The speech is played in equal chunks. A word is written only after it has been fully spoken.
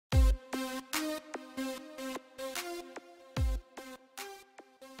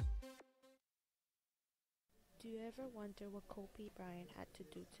Ever wonder what Kobe Bryant had to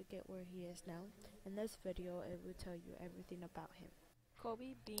do to get where he is now? In this video, it will tell you everything about him.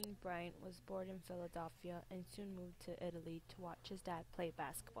 Kobe Bean Bryant was born in Philadelphia and soon moved to Italy to watch his dad play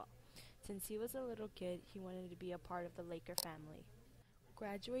basketball. Since he was a little kid, he wanted to be a part of the Laker family.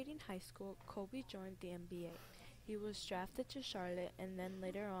 Graduating high school, Kobe joined the NBA. He was drafted to Charlotte, and then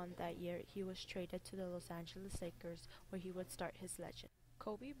later on that year, he was traded to the Los Angeles Lakers, where he would start his legend.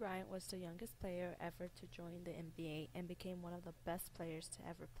 Kobe Bryant was the youngest player ever to join the NBA and became one of the best players to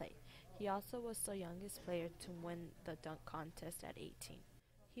ever play. He also was the youngest player to win the dunk contest at 18.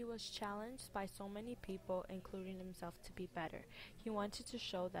 He was challenged by so many people, including himself, to be better. He wanted to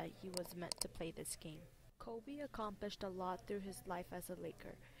show that he was meant to play this game. Kobe accomplished a lot through his life as a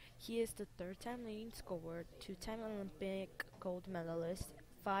Laker. He is the third-time leading scorer, two-time Olympic gold medalist,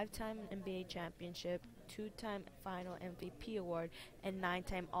 five-time NBA championship, two-time final MVP award, and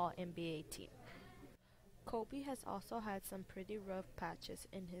nine-time All-NBA team. Kobe has also had some pretty rough patches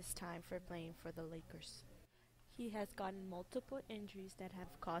in his time for playing for the Lakers. He has gotten multiple injuries that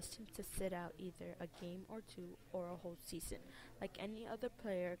have caused him to sit out either a game or two or a whole season. Like any other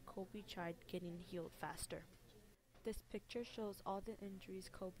player, Kobe tried getting healed faster. This picture shows all the injuries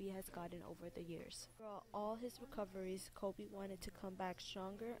Kobe has gotten over the years. Throughout all his recoveries, Kobe wanted to come back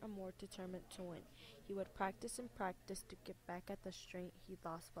stronger and more determined to win. He would practice and practice to get back at the strength he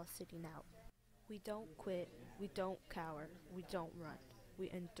lost while sitting out. We don't quit, we don't cower, we don't run. We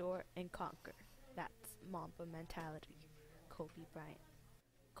endure and conquer. That's Mamba mentality. Kobe Bryant.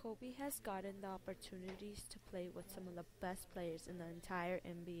 Kobe has gotten the opportunities to play with some of the best players in the entire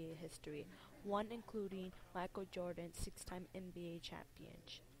NBA history, one including Michael Jordan, six-time NBA champion.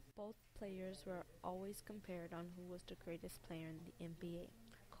 Both players were always compared on who was the greatest player in the NBA.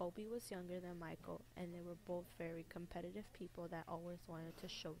 Kobe was younger than Michael, and they were both very competitive people that always wanted to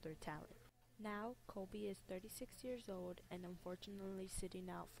show their talent. Now, Kobe is 36 years old and unfortunately sitting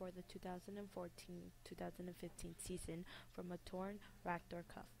out for the 2014-2015 season from a torn Raptor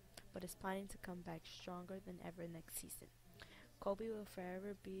cuff, but is planning to come back stronger than ever next season. Kobe will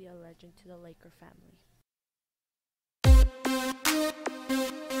forever be a legend to the Laker family.